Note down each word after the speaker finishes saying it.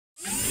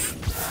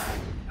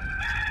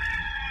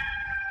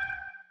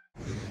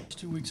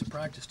2 weeks of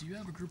practice, do you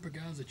have a group of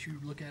guys that you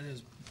look at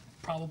as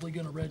probably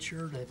going to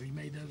redshirt? Have you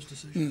made those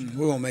decisions?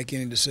 We won't make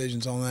any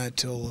decisions on that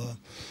till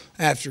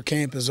after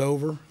camp is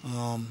over.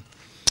 I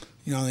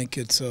think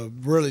it's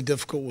really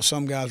difficult with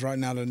some guys right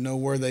now to know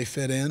where they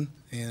fit in,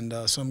 and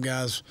some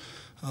guys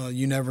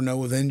you never know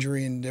with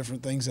injury and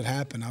different things that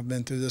happen. I've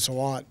been through this a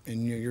lot,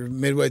 and you're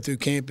midway through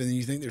camp and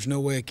you think there's no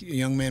way a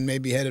young man may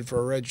be headed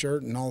for a red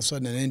shirt, and all of a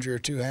sudden an injury or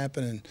two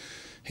happen and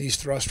he's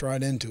thrust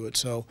right into it.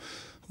 So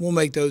we'll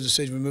make those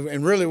decisions,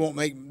 and really won't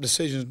make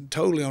decisions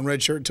totally on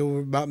red shirt until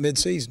about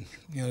mid-season,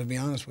 to be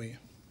honest with you.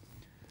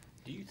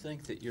 Do you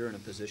think that you're in a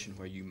position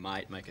where you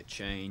might make a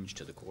change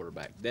to the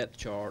quarterback depth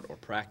chart or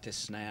practice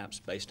snaps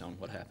based on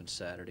what happened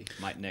Saturday?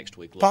 Might next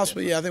week look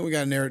possibly different? Yeah, I think we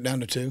got to narrow it down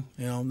to 2.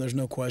 There's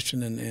no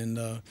question,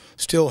 and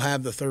still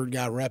have the third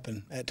guy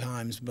repping at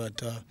times,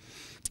 but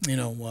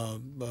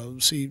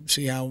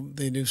see how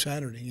they do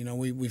Saturday.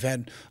 We've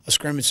had a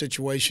scrimmage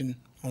situation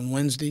on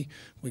Wednesday.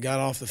 We got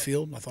off the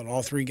field. I thought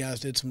all 3 guys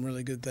did some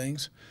really good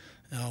things.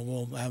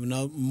 We'll have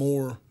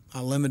more.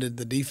 I limited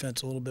the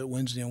defense a little bit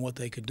Wednesday on what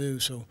they could do,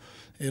 so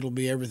it'll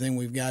be everything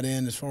we've got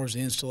in as far as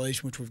the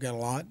installation, which we've got a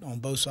lot on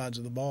both sides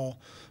of the ball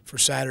for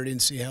Saturday,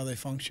 and see how they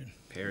function.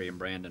 Perry and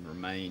Brandon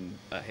remain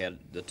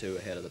the 2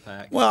 ahead of the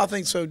pack? Well, I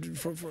think so.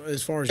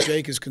 As far as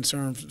Jake is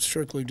concerned,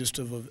 strictly just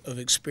of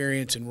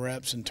experience and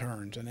reps and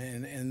turns,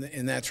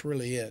 and that's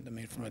really it. I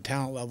mean, from a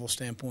talent level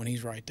standpoint,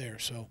 he's right there.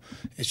 So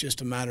it's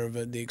just a matter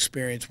of the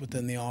experience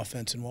within the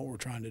offense and what we're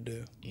trying to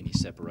do. Any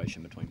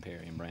separation between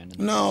Perry and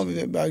Brandon? No,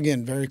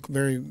 again, very,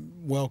 very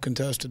well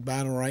contested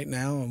battle right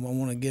now, and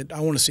I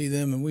want to see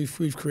them. And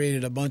we've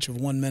created a bunch of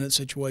 1-minute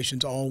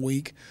situations all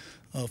week,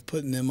 of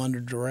putting them under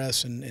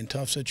duress in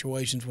tough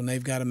situations when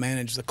they've got to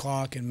manage the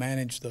clock and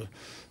manage the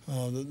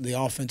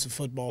offensive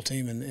football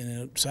team,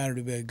 and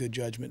Saturday will be a good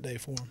judgment day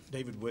for him.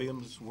 David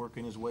Williams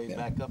working his way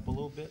back up a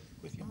little bit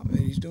with you.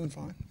 He's doing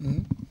fine.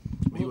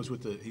 Mm-hmm. He was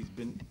with the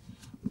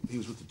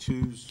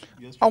twos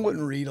yesterday. I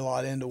wouldn't read a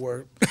lot into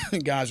where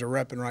guys are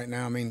repping right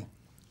now. I mean,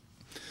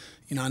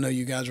 I know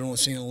you guys are only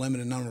seeing a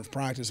limited number of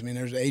practice. I mean,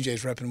 there's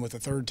AJ's repping with the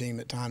third team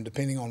at time,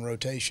 depending on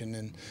rotation,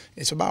 and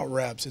it's about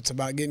reps. It's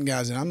about getting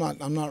guys in. I'm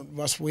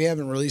not. We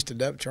haven't released a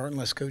depth chart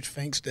unless Coach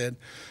Finks did.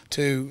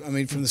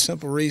 From the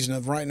simple reason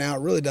of right now,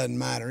 it really doesn't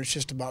matter. It's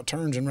just about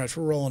turns and reps.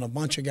 We're rolling a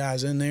bunch of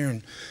guys in there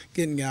and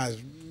getting guys,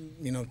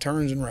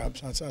 turns and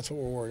reps. That's what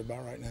we're worried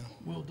about right now.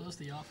 Will, does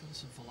the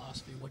offensive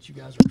philosophy, what you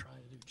guys are trying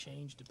to do,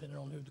 change depending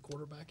on who the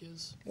quarterback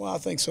is? Well, I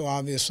think so,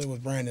 obviously,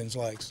 with Brandon's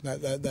legs.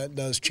 That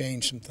does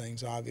change some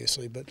things,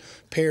 obviously. But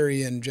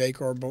Perry and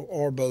Jake are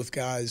both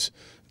guys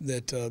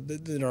that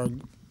are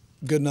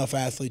good enough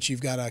athletes.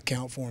 You've got to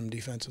account for them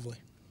defensively.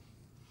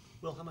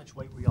 Will, how much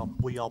weight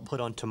will y'all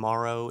put on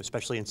tomorrow,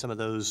 especially in some of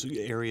those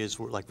areas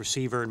like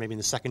receiver and maybe in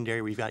the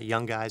secondary where you've got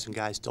young guys and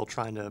guys still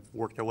trying to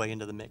work their way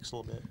into the mix a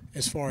little bit?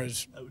 As far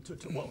as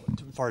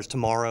as far as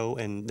tomorrow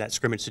and that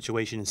scrimmage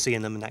situation and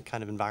seeing them in that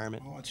kind of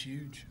environment? Oh, it's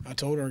huge. I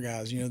told our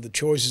guys, the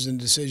choices and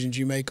decisions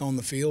you make on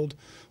the field,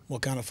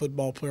 what kind of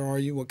football player are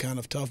you? What kind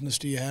of toughness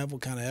do you have?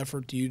 What kind of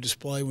effort do you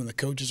display when the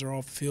coaches are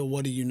off the field?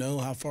 What do you know?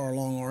 How far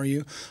along are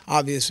you?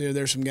 Obviously,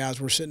 there's some guys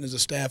we're sitting as a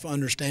staff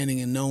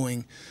understanding and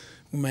knowing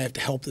we may have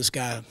to help this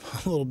guy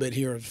a little bit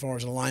here as far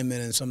as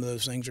alignment and some of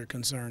those things are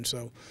concerned.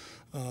 So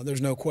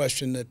there's no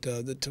question that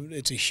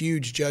it's a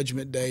huge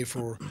judgment day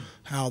for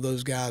how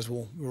those guys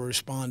will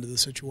respond to the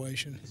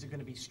situation. Is it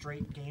going to be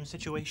straight game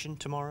situation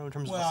tomorrow in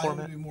terms of the format?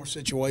 format? It'll be more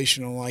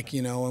situational,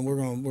 and we're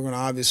going to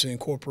obviously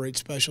incorporate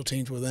special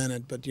teams within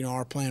it. But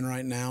our plan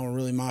right now, or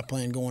really my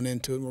plan going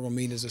into it, we're going to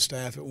meet as a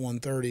staff at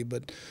 1:30.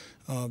 But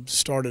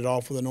started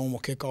off with a normal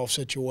kickoff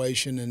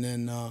situation, and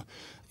then.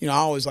 I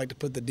always like to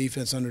put the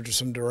defense under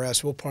some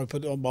duress. We'll probably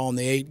put the ball in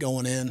the 8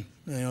 going in,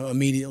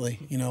 immediately,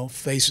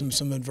 facing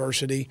some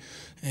adversity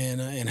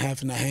and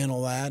having to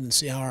handle that and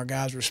see how our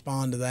guys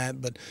respond to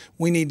that. But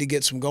we need to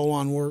get some goal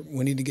line work.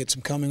 We need to get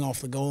some coming off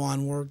the goal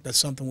line work. That's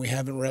something we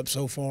haven't repped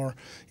so far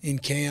in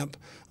camp.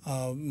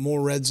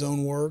 More red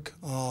zone work,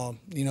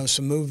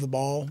 some move the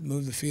ball,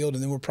 move the field,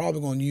 and then we're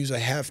probably going to use a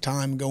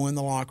halftime, go in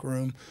the locker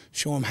room,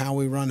 show them how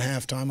we run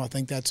halftime. I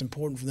think that's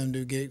important for them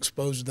to get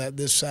exposed to that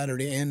this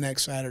Saturday and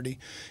next Saturday,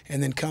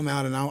 and then come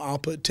out and I'll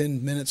put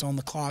 10 minutes on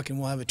the clock and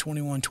we'll have a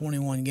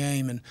 21-21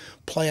 game and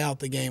play out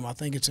the game. I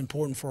think it's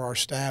important for our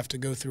staff to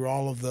go through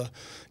all of the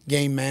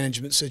game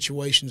management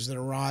situations that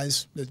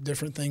arise, the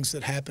different things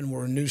that happen.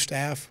 We're a new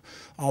staff,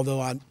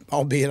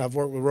 albeit I've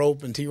worked with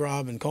Rope and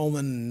T-Rob and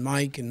Coleman and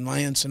Mike and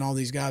Lance and all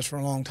these guys for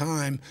a long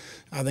time.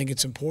 I think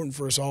it's important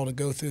for us all to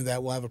go through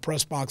that. We'll have a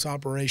press box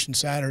operation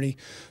Saturday,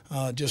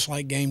 just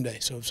like game day.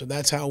 So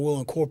that's how we'll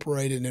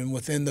incorporate it, and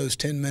within those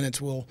 10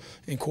 minutes we'll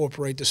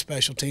incorporate the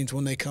special teams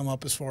when they come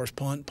up as far as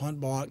punt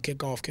block,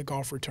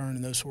 kickoff return,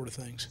 and those sort of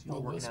things. You're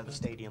working out of the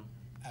stadium.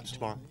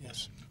 tomorrow.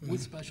 Yes.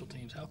 With special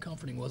teams, how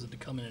comforting was it to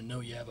come in and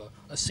know you have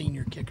a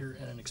senior kicker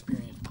and an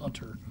experienced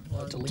punter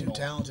to lean Two on?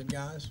 talented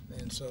guys,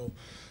 and so,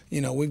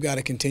 we've got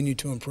to continue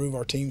to improve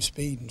our team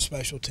speed and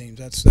special teams.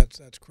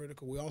 That's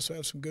critical. We also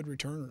have some good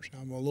returners.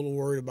 I'm a little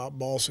worried about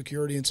ball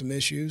security and some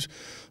issues,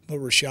 but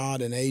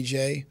Rashad and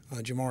AJ,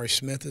 Jamari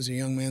Smith is a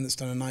young man that's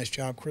done a nice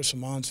job. Chris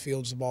Amons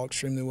fields the ball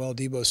extremely well.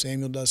 Debo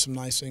Samuel does some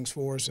nice things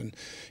for us, and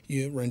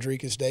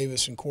Rendricus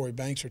Davis and Corey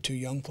Banks are two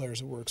young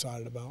players that we're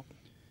excited about.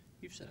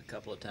 You've said a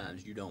couple of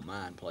times you don't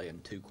mind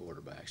playing two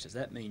quarterbacks. Does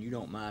that mean you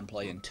don't mind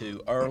playing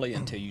two early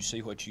until you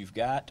see what you've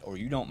got, or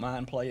you don't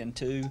mind playing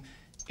two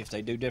if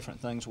they do different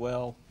things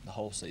well the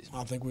whole season?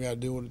 I think we got to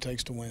do what it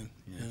takes to win,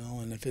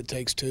 and if it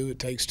takes two, it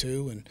takes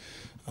two. And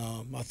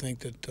I think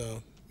that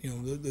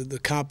the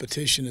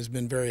competition has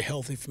been very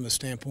healthy from the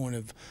standpoint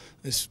of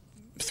this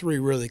three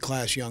really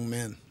class young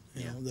men,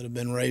 that have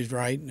been raised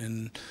right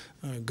and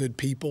good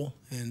people,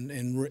 and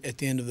at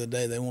the end of the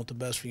day, they want the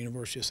best for the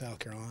University of South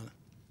Carolina.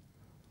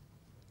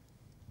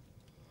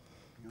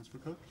 Anything else for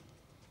Coach?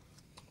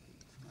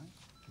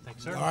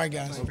 Thanks, sir. All right,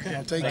 guys. Okay.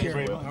 Y'all take Thank you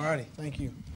care. very much. All righty. Thank you.